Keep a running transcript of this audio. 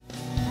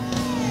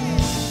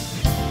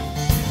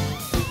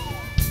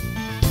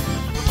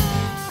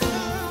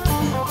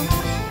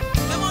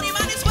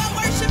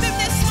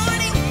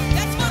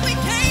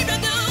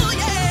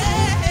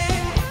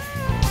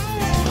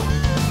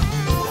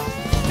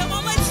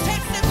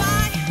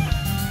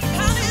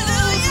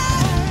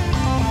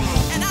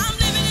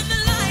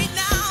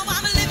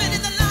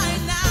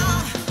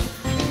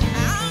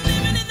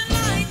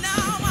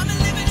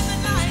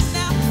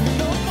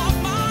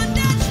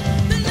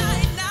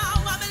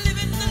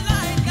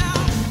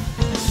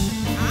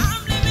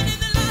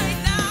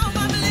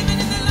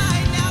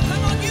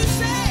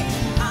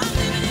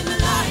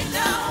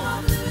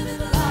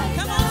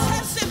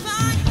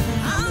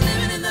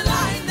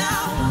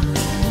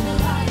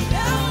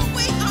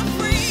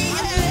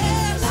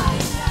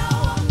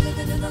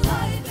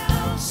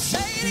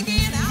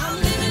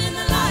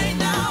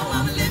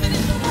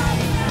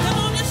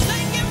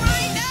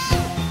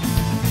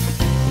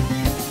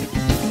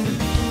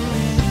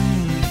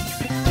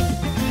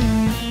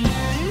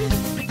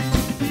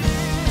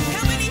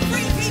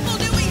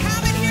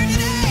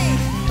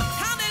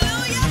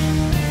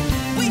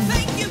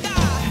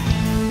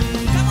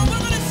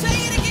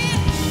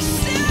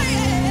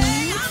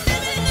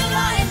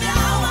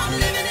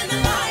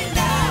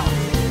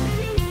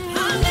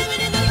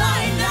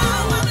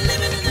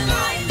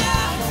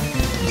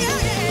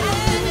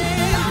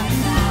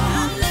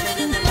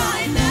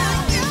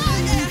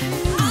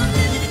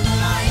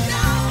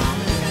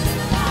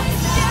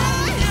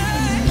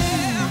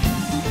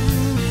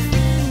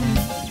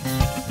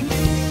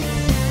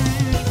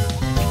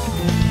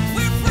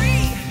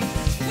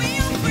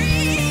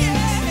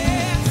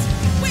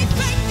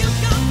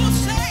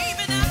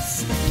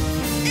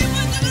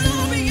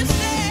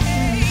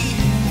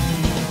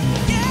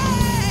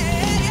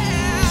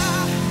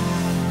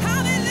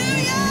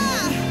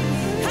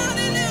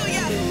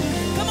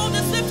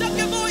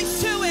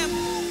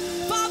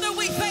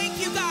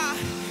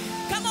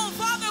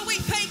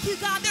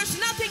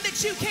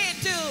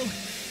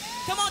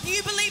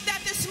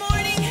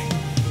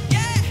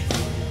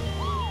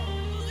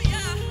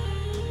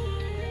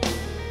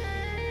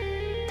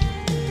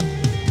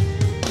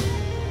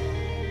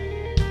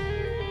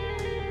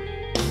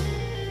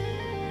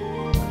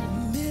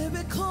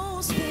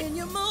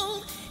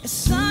It's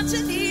such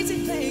an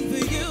easy thing for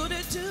you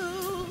to do.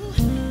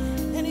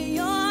 And in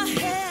your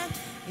head,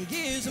 it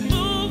is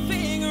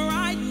moving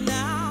right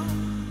now.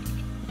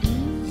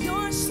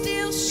 You're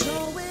still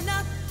showing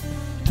up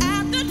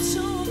at the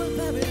tomb of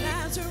every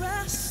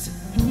Lazarus.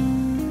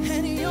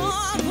 And your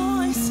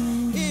voice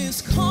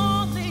is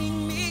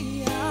calling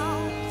me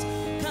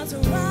out. 'Cause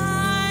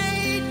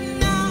right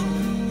now,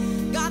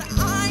 God,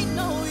 I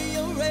know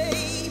you're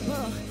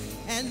able.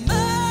 And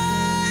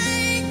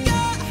my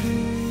God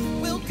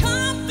will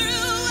come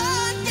through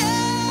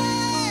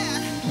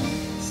again.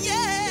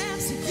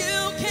 Yes, you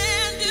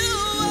can do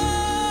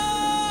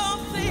all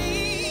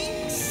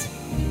things.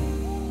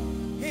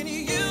 And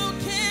you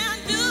can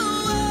do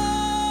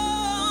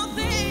all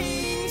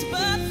things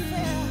but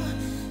fail.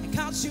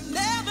 'Cause you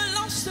never